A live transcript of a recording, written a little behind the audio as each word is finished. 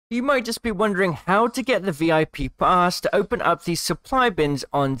You might just be wondering how to get the VIP pass to open up these supply bins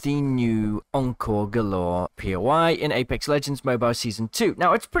on the new Encore Galore POI in Apex Legends Mobile Season 2.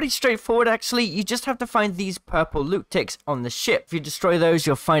 Now, it's pretty straightforward actually. You just have to find these purple loot ticks on the ship. If you destroy those,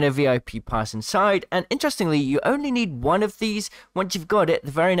 you'll find a VIP pass inside. And interestingly, you only need one of these. Once you've got it,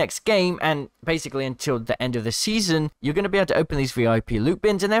 the very next game, and basically until the end of the season, you're going to be able to open these VIP loot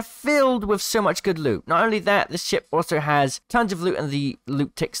bins, and they're filled with so much good loot. Not only that, the ship also has tons of loot in the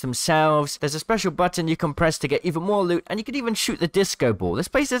loot ticks themselves. There's a special button you can press to get even more loot, and you can even shoot the disco ball. This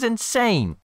place is insane.